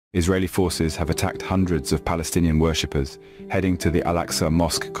Israeli forces have attacked hundreds of Palestinian worshippers heading to the Al-Aqsa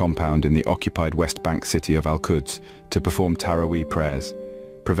Mosque compound in the occupied West Bank city of Al-Quds to perform Taraweeh prayers,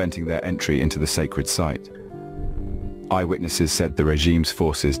 preventing their entry into the sacred site. Eyewitnesses said the regime's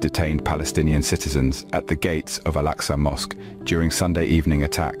forces detained Palestinian citizens at the gates of Al-Aqsa Mosque during Sunday evening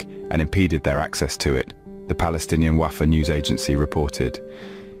attack and impeded their access to it, the Palestinian Wafa news agency reported.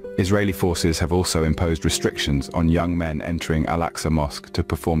 Israeli forces have also imposed restrictions on young men entering Al-Aqsa Mosque to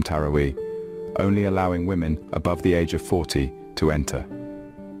perform Taraweeh, only allowing women above the age of 40 to enter.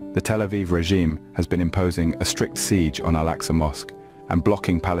 The Tel Aviv regime has been imposing a strict siege on Al-Aqsa Mosque and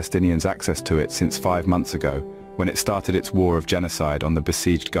blocking Palestinians' access to it since 5 months ago, when it started its war of genocide on the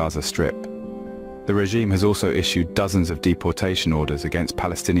besieged Gaza Strip. The regime has also issued dozens of deportation orders against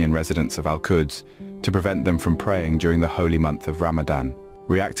Palestinian residents of Al-Quds to prevent them from praying during the holy month of Ramadan.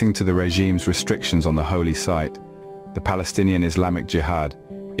 Reacting to the regime's restrictions on the holy site, the Palestinian Islamic Jihad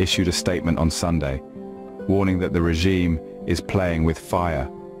issued a statement on Sunday, warning that the regime is playing with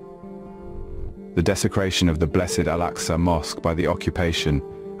fire. The desecration of the blessed Al-Aqsa Mosque by the occupation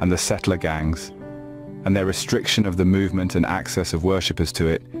and the settler gangs, and their restriction of the movement and access of worshippers to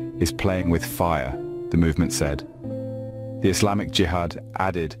it, is playing with fire, the movement said. The Islamic Jihad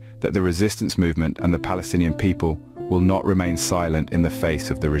added that the resistance movement and the Palestinian people will not remain silent in the face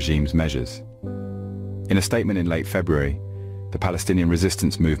of the regime's measures. In a statement in late February, the Palestinian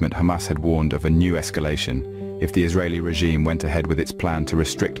resistance movement Hamas had warned of a new escalation if the Israeli regime went ahead with its plan to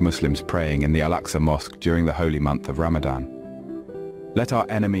restrict Muslims praying in the Al-Aqsa Mosque during the holy month of Ramadan. Let our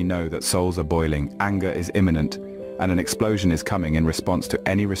enemy know that souls are boiling, anger is imminent, and an explosion is coming in response to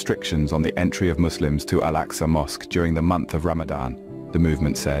any restrictions on the entry of Muslims to Al-Aqsa Mosque during the month of Ramadan, the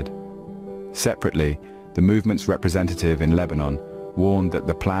movement said. Separately, the movement's representative in Lebanon warned that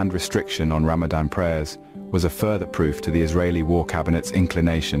the planned restriction on Ramadan prayers was a further proof to the Israeli war cabinet's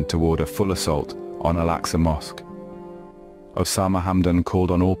inclination toward a full assault on Al-Aqsa Mosque. Osama Hamdan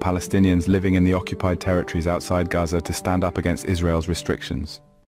called on all Palestinians living in the occupied territories outside Gaza to stand up against Israel's restrictions.